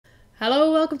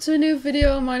Hello, welcome to a new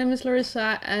video. My name is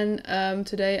Larissa and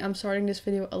today I'm starting this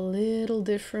video a little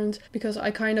different because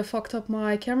I kind of fucked up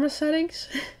my camera settings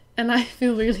and I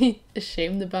feel really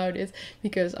ashamed about it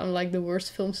because I'm like the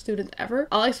worst film student ever.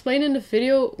 I'll explain in the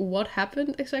video what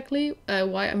happened exactly,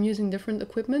 why I'm using different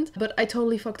equipment, but I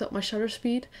totally fucked up my shutter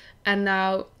speed and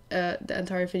now the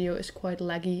entire video is quite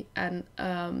laggy and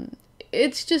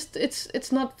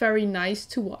it's not very nice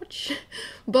to watch.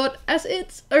 But as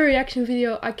it's a reaction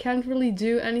video, I can't really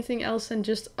do anything else than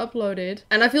just upload it.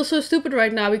 And I feel so stupid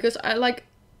right now because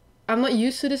I'm not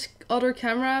used to this other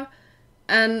camera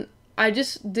and I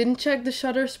just didn't check the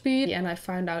shutter speed and I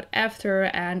found out after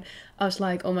and I was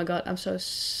like, oh my god, I'm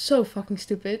so fucking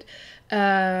stupid.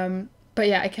 But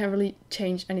yeah, I can't really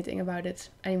change anything about it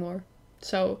anymore.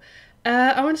 So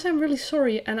I want to say I'm really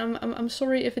sorry, and I'm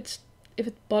sorry if it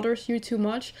bothers you too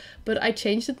much, but I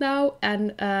changed it now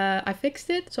and I fixed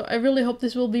it. So I really hope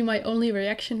this will be my only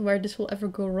reaction where this will ever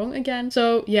go wrong again.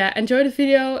 So yeah, enjoy the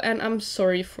video and I'm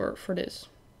sorry for this.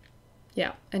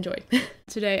 Yeah, enjoy.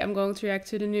 Today I'm going to react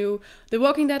to the new The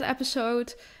Walking Dead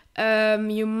episode.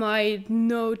 You might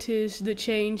notice the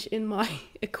change in my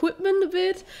equipment a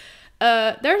bit.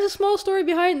 There's a small story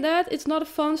behind that. It's not a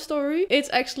fun story.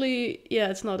 It's actually, yeah,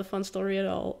 it's not a fun story at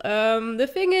all. The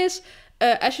thing is,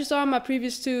 as you saw in my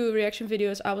previous two reaction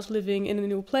videos, I was living in a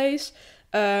new place.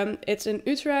 It's in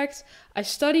Utrecht. I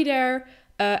study there.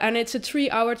 And it's a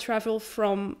 3-hour travel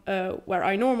from where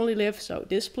I normally live, so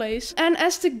this place. And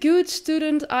as the good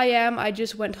student I am, I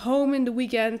just went home in the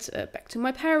weekend, back to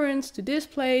my parents, to this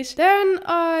place. Then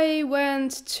I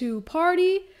went to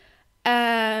party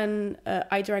and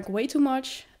I drank way too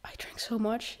much. I drank so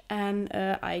much and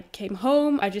I came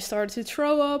home, I just started to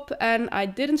throw up and I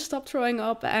didn't stop throwing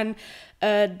up. And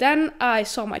then I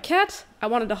saw my cat, I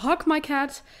wanted to hug my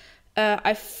cat.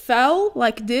 I fell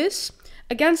like this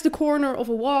against the corner of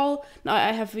a wall. Now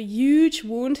I have a huge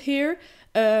wound here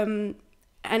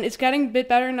and it's getting a bit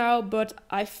better now, but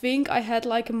I think I had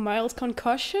like a mild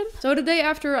concussion. So the day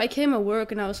after I came at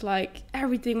work and I was like,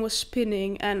 everything was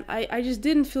spinning and I just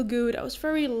didn't feel good. I was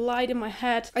very light in my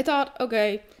head. I thought,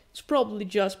 okay, it's probably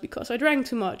just because I drank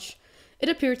too much. It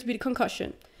appeared to be the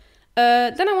concussion.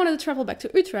 Then I wanted to travel back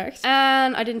to Utrecht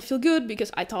and I didn't feel good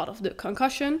because I thought of the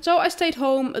concussion. So I stayed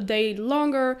home a day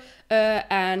longer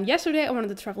and yesterday I wanted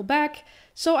to travel back.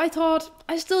 So I thought,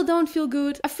 I still don't feel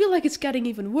good. I feel like it's getting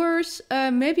even worse.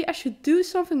 Maybe I should do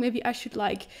something. Maybe I should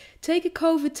like take a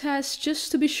COVID test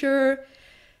just to be sure.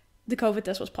 The COVID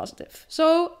test was positive.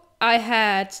 So I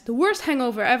had the worst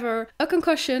hangover ever, a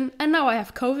concussion, and now I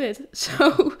have COVID.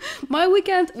 So my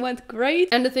weekend went great.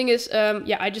 And the thing is,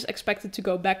 yeah, I just expected to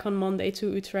go back on Monday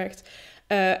to Utrecht.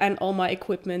 And all my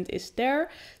equipment is there.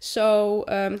 So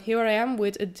here I am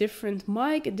with a different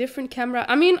mic, a different camera.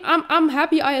 I mean, I'm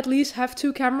happy I at least have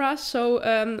 2 cameras. So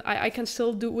I can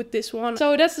still do with this one.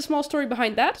 So that's the small story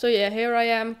behind that. So yeah, here I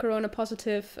am, corona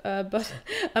positive, but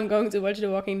I'm going to watch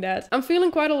The Walking Dead. I'm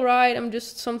feeling quite alright. I'm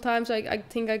just, sometimes I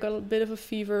think I got a bit of a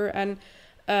fever and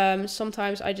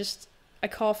sometimes I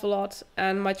cough a lot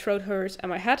and my throat hurts and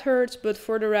my head hurts. But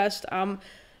for the rest,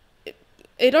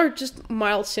 it are just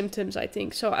mild symptoms, I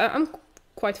think. So I'm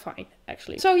quite fine,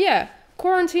 actually. So yeah,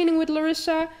 quarantining with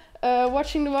Larissa,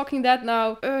 watching The Walking Dead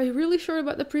now. Really sure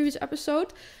about the previous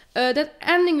episode. That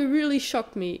ending really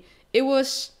shocked me. It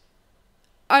was,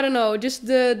 I don't know, just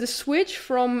the switch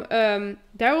from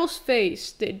Daryl's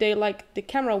face. They like, the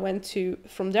camera went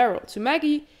from Daryl to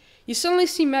Maggie. You suddenly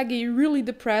see Maggie really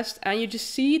depressed and you just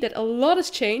see that a lot has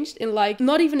changed in like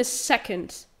not even a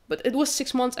second. But it was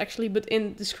 6 months actually, but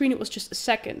in the screen it was just a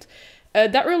second.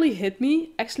 That really hit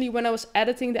me. Actually, when I was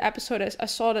editing the episode, I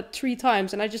saw that 3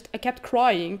 times and I kept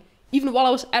crying, even while I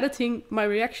was editing my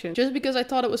reaction, just because I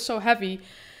thought it was so heavy.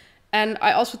 And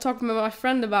I also talked to my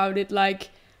friend about it, like,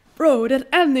 bro, that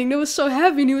ending, that was so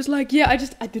heavy. And he was like, yeah,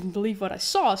 I didn't believe what I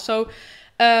saw. So,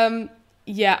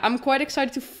 yeah, I'm quite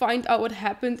excited to find out what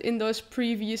happened in those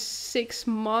previous 6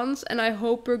 months. And I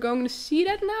hope we're going to see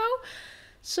that now.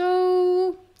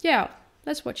 So yeah,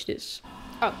 let's watch this.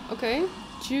 Oh, okay.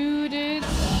 Judith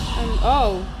and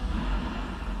oh,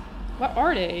 what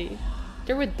are they?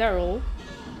 They're with Daryl.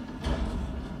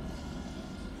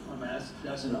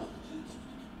 That's enough.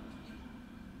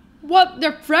 What?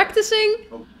 They're practicing?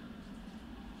 Oh.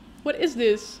 What is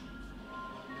this?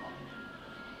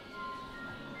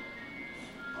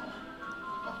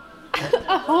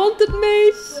 A haunted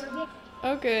maze?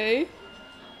 Okay.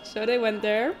 So they went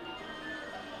there.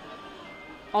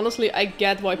 Honestly, I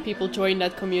get why people join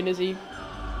that community.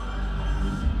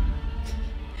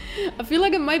 I feel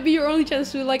like it might be your only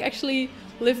chance to like actually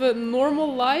live a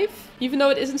normal life, even though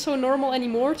it isn't so normal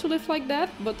anymore to live like that,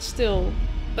 but still.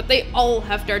 But they all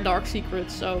have their dark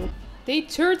secrets, so... Day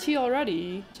 30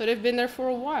 already, so they've been there for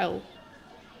a while.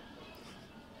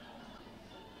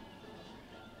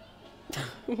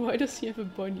 Why does he have a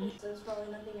bunny? So it's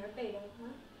probably nothing you're afraid of, huh?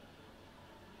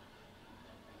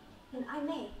 And I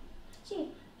may.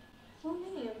 Jude. Full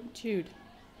name. Jude.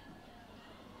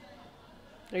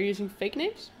 They're using fake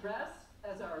names? Dressed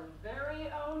as our very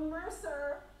own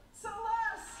Mercer, Celeste!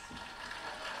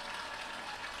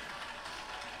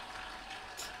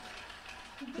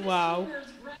 Wow. This year's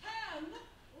 10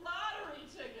 lottery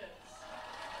tickets!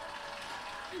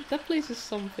 That place is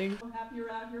something. So happy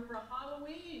you're out here for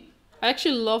Halloween! I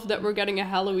actually love that we're getting a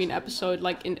Halloween episode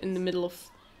like in the middle of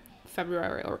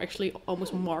February, or actually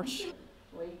almost March.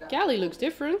 Callie looks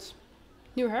different.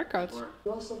 New haircut.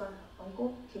 You also got an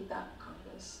uncle, keep that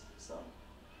compass. So,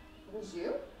 it was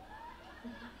you?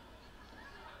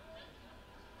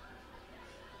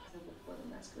 Before the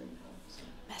masquerade ball. So.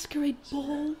 Masquerade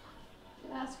ball?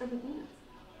 Ask for the dance.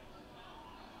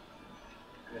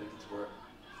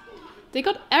 They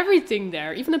got everything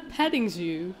there, even a petting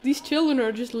zoo. These children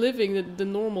are just living the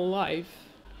normal life.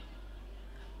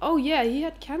 Oh yeah, he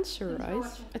had cancer, right?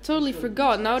 I totally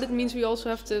forgot. Now that means we also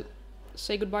have to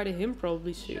say goodbye to him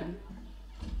probably soon.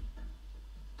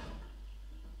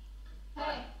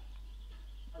 Hey.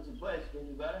 How's the place?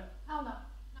 Getting better? Hell no.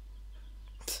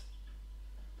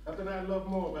 Nothing I love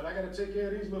more, but I gotta take care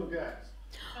of these little guys.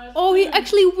 Oh, he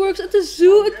actually works at the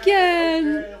zoo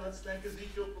again! Okay, let's thank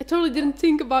Ezekiel for... I totally didn't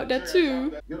think about that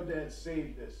too. Your dad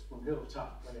saved this from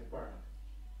Hilltop when it burned,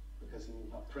 because he knew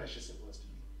how precious it was to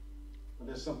me. But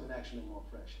there's something actually more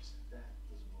precious. That is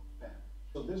your family.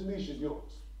 So this leash is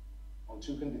yours, on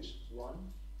two conditions.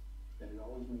 One, that it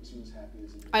always makes you as happy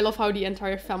as it is. I love how the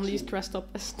entire family is dressed up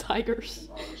as tigers.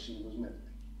 And always she was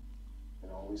mentally.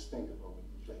 And always think of her when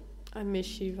you drink. I miss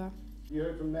Shiva. You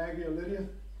heard from Maggie or Lydia?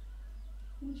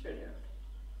 Sure do.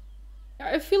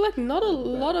 I feel like not a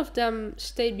lot of them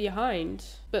stayed behind,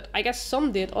 but I guess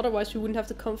some did, otherwise we wouldn't have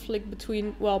the conflict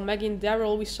between, well, Maggie and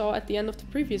Daryl we saw at the end of the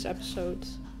previous episode.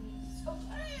 So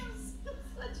fast!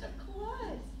 Such a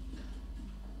klutz!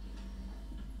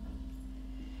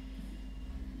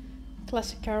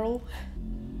 Classic Carol.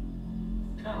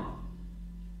 Carol.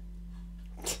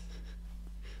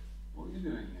 What are you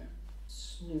doing here?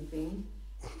 Snooping.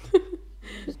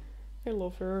 I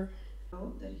love her.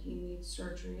 That he needs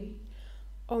surgery.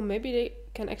 Oh, maybe they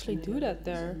can actually do that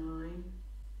there. 9.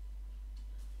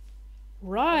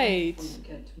 Right.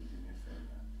 Get to Do me a favor.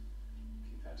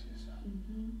 Keep that to yourself.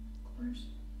 of course.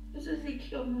 Does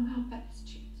Ezekiel know how bad his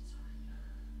chances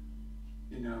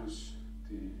are? He knows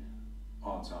the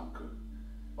odds aren't good.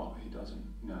 But he doesn't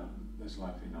know there's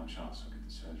likely no chance he'll get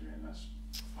the surgery unless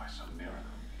by some miracle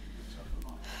he gets over the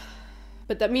line.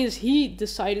 But that means he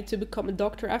decided to become a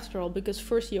doctor after all, because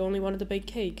first he only wanted to bake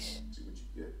cakes. See what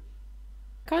you get.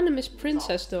 Kinda miss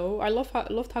Princess though. I loved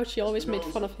how she always made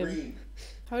fun of him.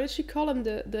 How did she call him?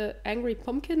 The angry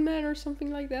pumpkin man or something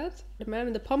like that? The man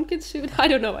in the pumpkin suit? I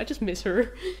don't know, I just miss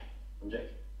her. I'm Jake.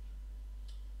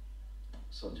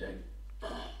 So Jake.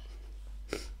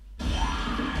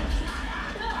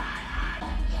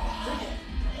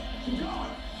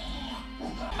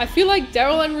 I feel like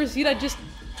Daryl and Rosita just,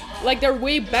 like, they're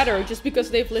way better just because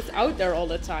they've lived out there all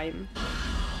the time.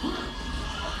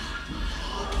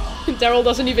 Daryl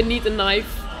doesn't even need a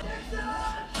knife.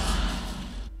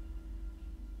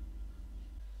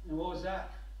 And what was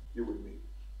that? You're with me.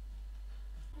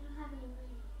 I don't have any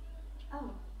money.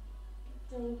 Oh.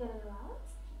 Did you get an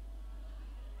allowance?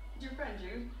 Your friend,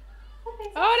 Jude. Okay.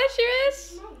 Oh, there she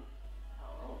is!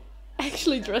 Oh.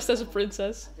 Actually dressed as a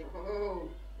princess. Oh,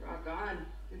 rock on.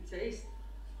 Good taste.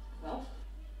 Well,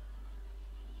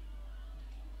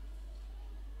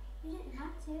 You didn't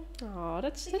have to. Oh,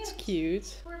 that's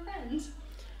cute. We're friends.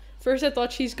 First I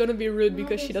thought she's gonna be rude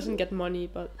because she doesn't get money,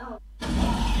 but... Oh.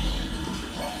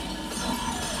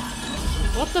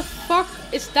 What the fuck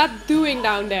is that doing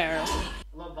down there? I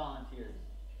love volunteers,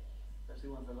 especially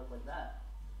ones that look like that.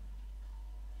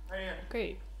 Right here.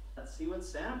 Okay. Let's see what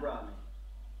Santa brought me.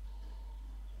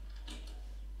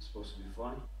 It's supposed to be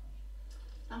funny.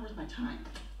 It's not worth my time.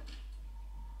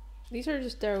 These are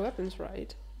just their weapons,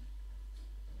 right?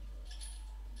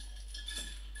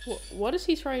 What is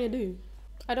he trying to do?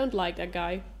 I don't like that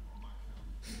guy.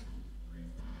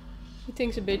 He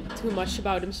thinks a bit too much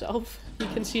about himself. You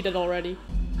can see that already.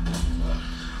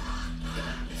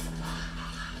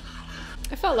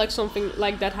 I felt like something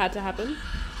like that had to happen.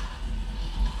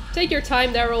 Take your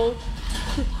time, Daryl.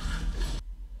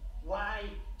 Why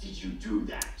did you do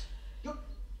that?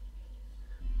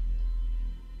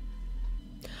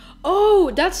 Oh,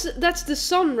 that's the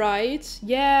son, right?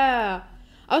 Yeah.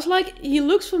 I was like, he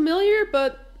looks familiar,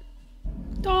 but...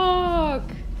 Dog!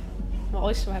 I'm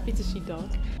always so happy to see Dog.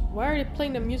 Why are they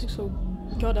playing the music so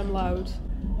goddamn loud?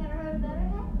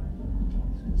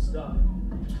 Stop.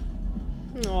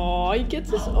 Aw, he gets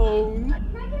his own.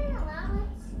 Can I get an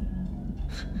allowance?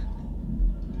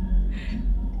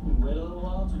 We wait a little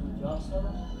while till the job starts.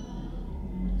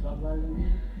 Talk about it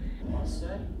again. All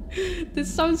set?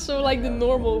 This sounds so like the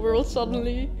normal world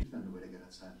suddenly. Found a way to get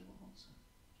outside the walls.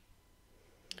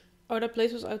 Oh, that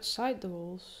place was outside the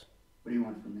walls. What do you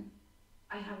want from me?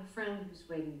 I have a friend who's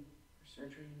waiting for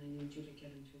surgery and I need you to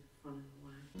get into the front of the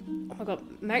line. Oh my god,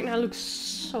 Magna looks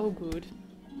so good.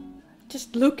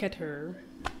 Just look at her.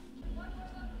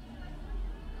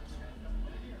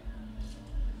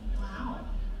 Wow.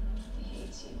 He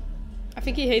hates you. I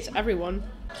think he hates everyone.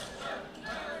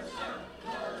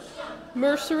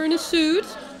 Mercer in a suit.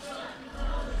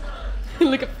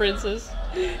 Look at Princess.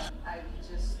 I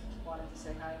just wanted to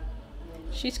say hi.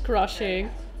 She's crushing.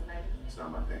 It's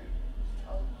not my thing.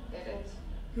 Oh, it is.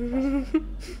 You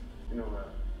know,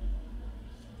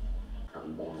 kind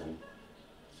of boring.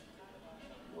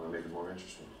 Want to make it more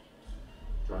interesting?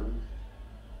 Join me?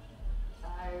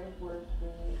 I would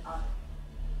be honored.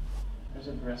 There's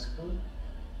a dress code.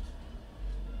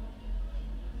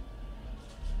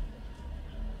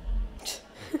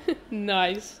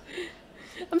 Nice.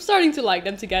 I'm starting to like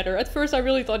them together. At first I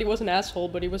really thought he was an asshole,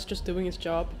 but he was just doing his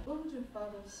job. What would your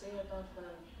father say about the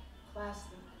class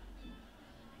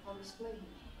that on display here?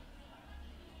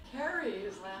 Carrie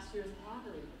is last year's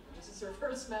lottery. This is her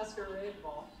first masquerade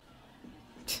ball.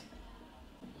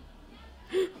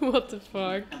 What the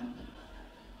fuck?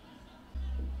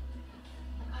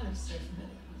 I was so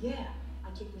familiar. Yeah, I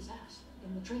kicked his ass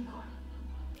in the train car.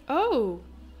 Oh.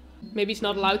 Maybe he's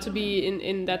not allowed to be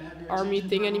in that army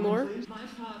thing anymore. My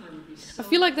father would be so I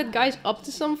feel like that guy's up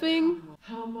to something.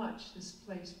 how much this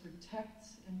place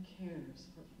protects and cares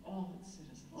for all its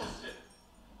citizens. Bullshit.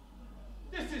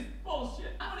 This is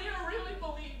bullshit. How do you really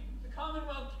believe the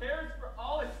Commonwealth cares for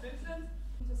all its citizens?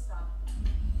 Just stop.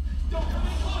 Don't come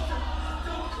any closer.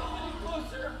 Don't come any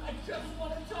closer. I just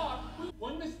want to talk.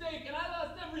 One mistake and I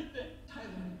lost everything. Tyler,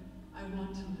 I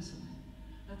want to listen.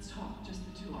 Let's talk, just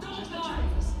the two of us. Don't Just the two lie.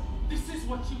 of us. This is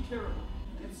what you care about.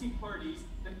 Fancy parties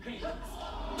and paintings.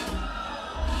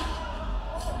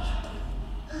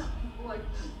 Like,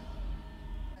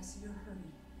 I see you're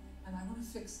hurting, and I want to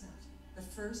fix that. But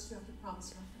first, you have to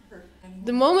promise not to hurt anyone.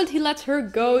 The moment he lets her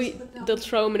go, they'll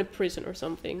throw him in a prison or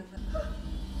something.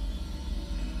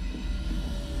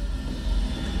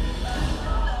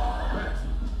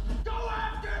 Go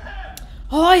after him!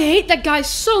 Oh, I hate that guy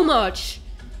so much.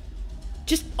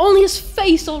 Just only his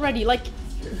face already, like,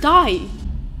 die.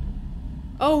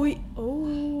 Oh,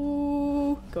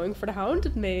 going for the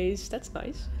Haunted Maze. That's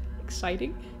nice.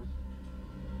 Exciting.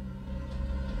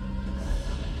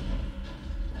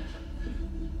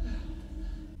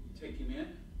 Take him in. You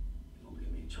won't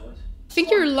give me a choice. I think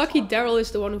you're lucky Daryl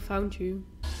is the one who found you.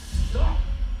 Stop!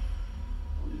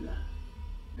 Don't do that.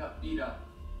 Got beat up.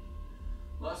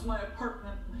 Lost my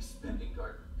apartment, my spending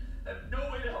card. I have no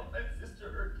way to help my sister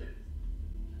or her kids.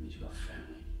 That means you got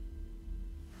family.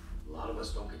 A lot of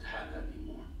us don't get to have that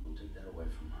anymore. Don't take that away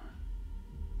from her.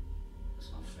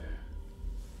 That's not fair.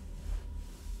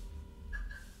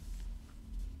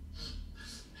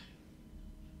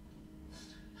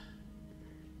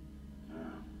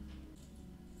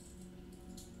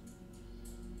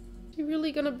 You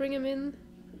really gonna bring him in?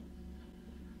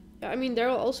 Yeah, I mean,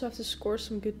 Daryl also have to score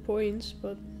some good points,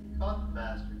 but... Caught the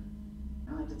bastard.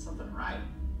 I only did something right.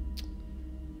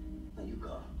 Now you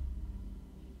go.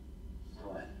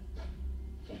 Go ahead.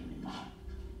 Give me mom.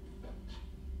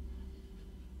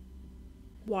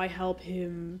 Why help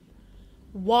him?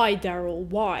 Why, Daryl?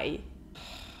 Why?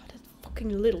 That fucking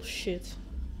little shit.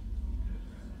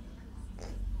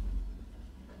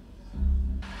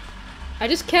 I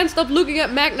just can't stop looking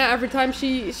at Magna every time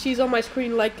she's on my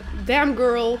screen, like, damn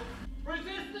girl.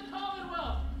 Resist the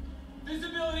Commonwealth!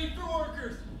 Visibility for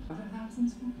workers!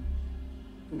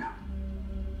 No.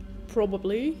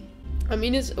 Probably. I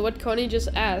mean, it's what Connie just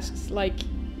asked, like,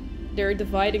 they're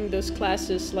dividing those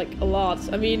classes, like, a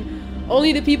lot. I mean,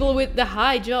 only the people with the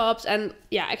high jobs and,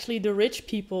 yeah, actually the rich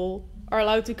people are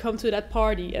allowed to come to that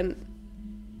party, and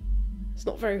it's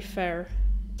not very fair.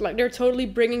 Like, they're totally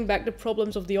bringing back the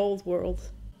problems of the old world.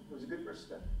 It was a good first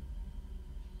step.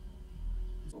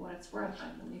 For what it's worth,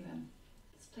 I believe him.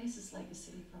 This place is like a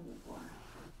city from before.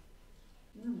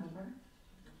 You remember?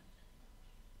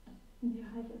 Yeah,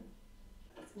 I do.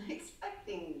 I wasn't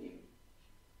expecting you.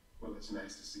 Well, it's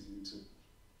nice to see you too.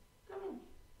 Come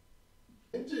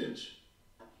Vintage.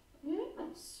 in.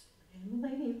 Yes. I'm a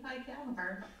lady of high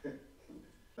caliber.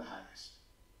 The highest.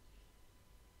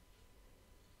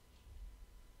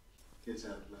 Gets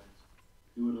out of life.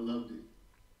 You would have loved it.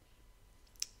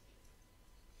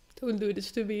 Don't do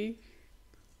this to me.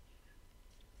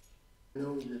 I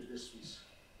know that this was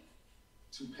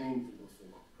too painful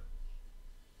before, but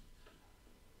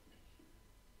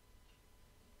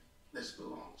this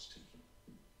belongs to you.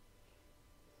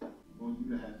 I want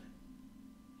you to have it.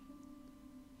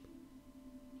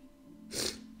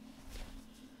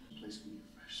 Place can be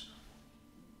fresh start.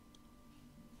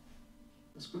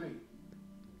 That's great.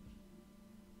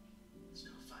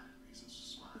 Still finding reasons to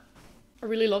smile. I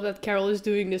really love that Carol is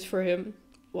doing this for him.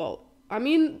 Well, I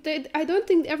mean, I don't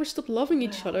think they ever stopped loving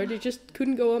each other. They just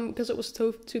couldn't go on because it was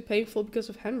too painful because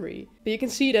of Henry. But you can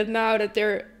see that now that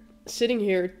they're sitting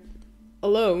here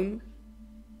alone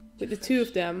with the two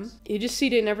of them. You just see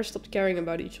they never stopped caring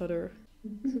about each other.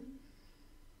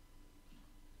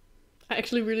 I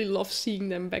actually really love seeing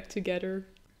them back together.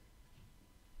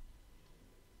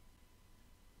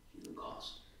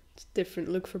 It's a different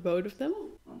look for both of them.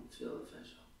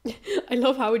 I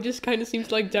love how it just kind of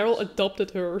seems like Daryl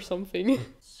adopted her or something.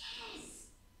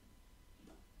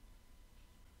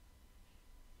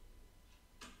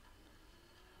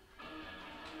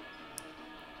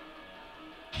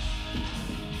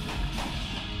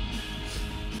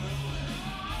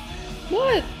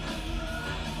 What?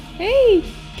 Hey!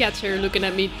 Cat's here looking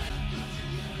at me.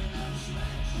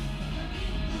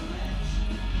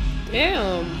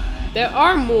 Damn, there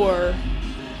are more.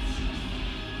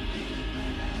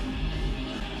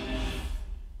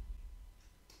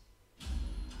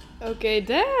 Okay,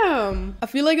 damn. I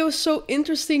feel like it was so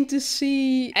interesting to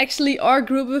see actually our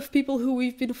group of people who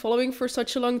we've been following for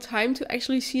such a long time, to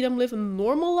actually see them live a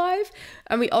normal life.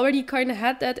 And we already kind of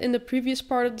had that in the previous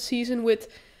part of the season with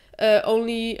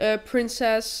only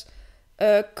Princess,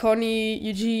 Connie,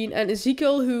 Eugene and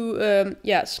Ezekiel who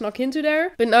snuck into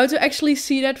there. But now to actually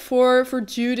see that for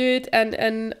Judith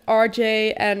and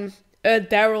RJ and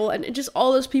Daryl and just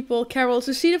all those people, Carol,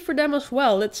 to see it for them as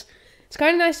well. It's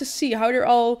kind of nice to see how they're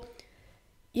all,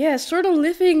 sort of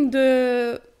living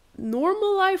the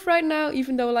normal life right now,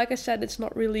 even though, like I said, it's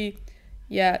not really,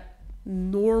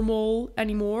 normal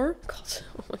anymore. God,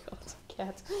 oh my god,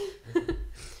 cat.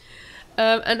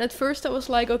 And at first I was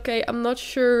like, okay, I'm not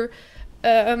sure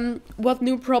what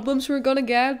new problems we're gonna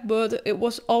get, but it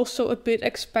was also a bit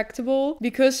expectable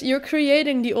because you're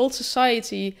creating the old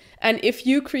society, and if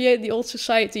you create the old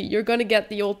society, you're gonna get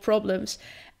the old problems.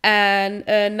 And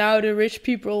now the rich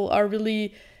people are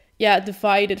really,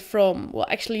 divided from, well,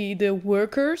 actually the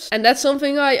workers. And that's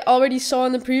something I already saw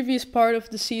in the previous part of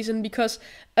the season, because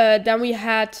then we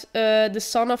had the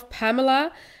son of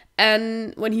Pamela,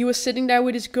 and when he was sitting there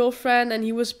with his girlfriend and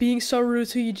he was being so rude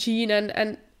to Eugene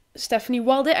and Stephanie,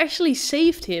 well, they actually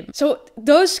saved him. So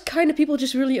those kind of people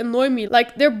just really annoy me.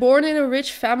 Like, they're born in a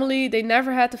rich family, they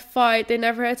never had to fight, they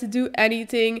never had to do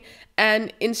anything,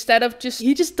 and instead of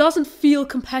he just doesn't feel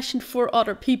compassion for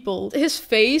other people. His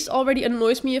face already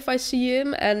annoys me if I see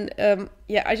him, and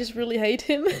I just really hate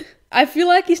him. I feel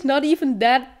like he's not even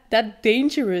that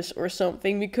dangerous or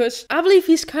something, because I believe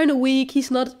he's kind of weak.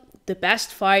 He's not the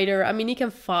best fighter. I mean, he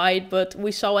can fight, but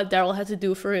we saw what Daryl had to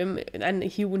do for him, and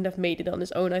he wouldn't have made it on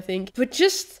his own, I think. But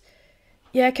just,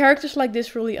 characters like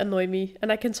this really annoy me,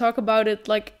 and I can talk about it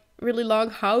like really long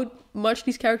how much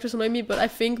these characters annoy me, but I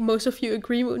think most of you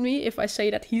agree with me if I say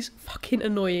that he's fucking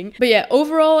annoying. But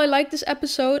overall I like this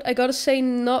episode. I gotta say,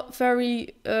 not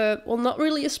very, not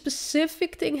really a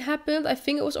specific thing happened. I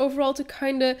think it was overall to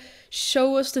kind of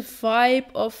show us the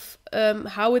vibe of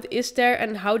how it is there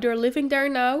and how they're living there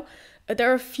now.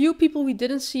 There are a few people we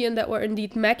didn't see, and that were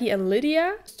indeed Maggie and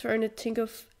Lydia. Trying to think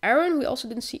of Arron. We also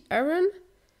didn't see Arron.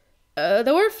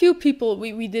 There were a few people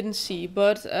we didn't see,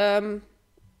 but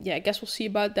I guess we'll see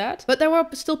about that. But there were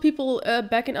still people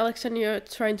back in Alexandria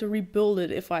trying to rebuild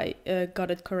it, if I got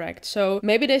it correct. So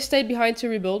maybe they stayed behind to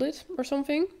rebuild it or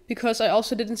something. Because I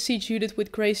also didn't see Judith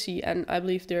with Gracie, and I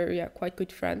believe they're quite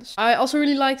good friends. I also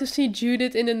really like to see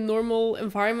Judith in a normal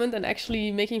environment and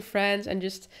actually making friends and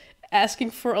just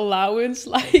asking for allowance.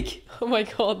 Like, oh my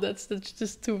god, that's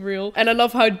just too real. And I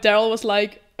love how Daryl was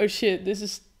like, oh shit, this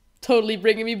is totally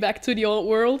bringing me back to the old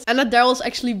world. And that Daryl's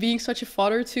actually being such a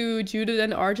father to Judith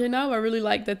and RJ now. I really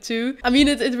like that too. I mean,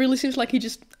 it really seems like he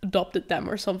just adopted them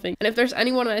or something. And if there's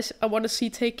anyone I want to see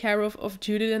take care of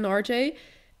Judith and RJ,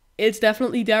 it's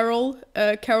definitely Daryl.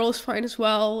 Carol is fine as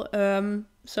well.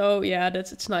 So yeah,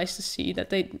 it's nice to see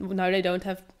that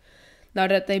now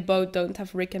that they both don't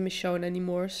have Rick and Michonne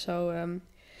anymore. So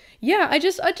I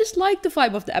just like the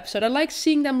vibe of the episode. I like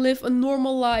seeing them live a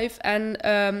normal life,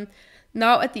 and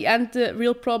now at the end, the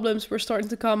real problems were starting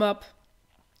to come up.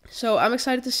 So I'm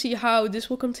excited to see how this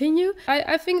will continue.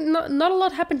 I think not a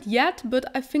lot happened yet, but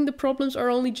I think the problems are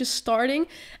only just starting.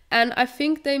 And I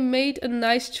think they made a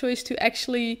nice choice to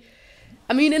actually...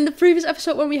 I mean, in the previous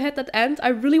episode when we had that end, I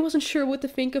really wasn't sure what to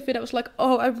think of it. I was like,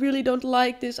 oh, I really don't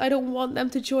like this. I don't want them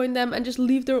to join them and just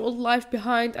leave their old life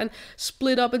behind and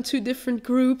split up in 2 different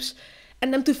groups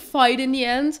and them to fight in the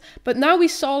end. But now we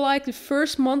saw like the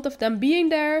first month of them being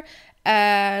there.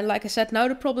 And like I said, now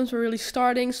the problems were really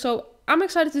starting. So I'm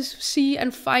excited to see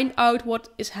and find out what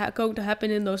is going to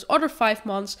happen in those other 5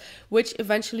 months, which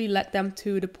eventually led them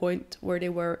to the point where they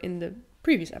were in the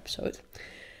previous episode.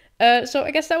 So I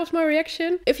guess that was my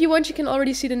reaction. If you want, you can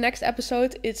already see the next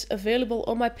episode. It's available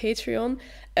on my Patreon.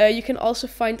 You can also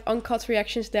find uncut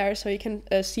reactions there, so you can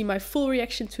see my full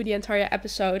reaction to the entire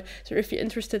episode. So if you're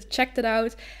interested, check that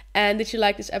out. And if you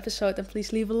like this episode, then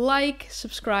please leave a like,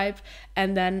 subscribe,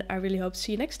 and then I really hope to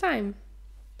see you next time.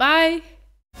 Bye!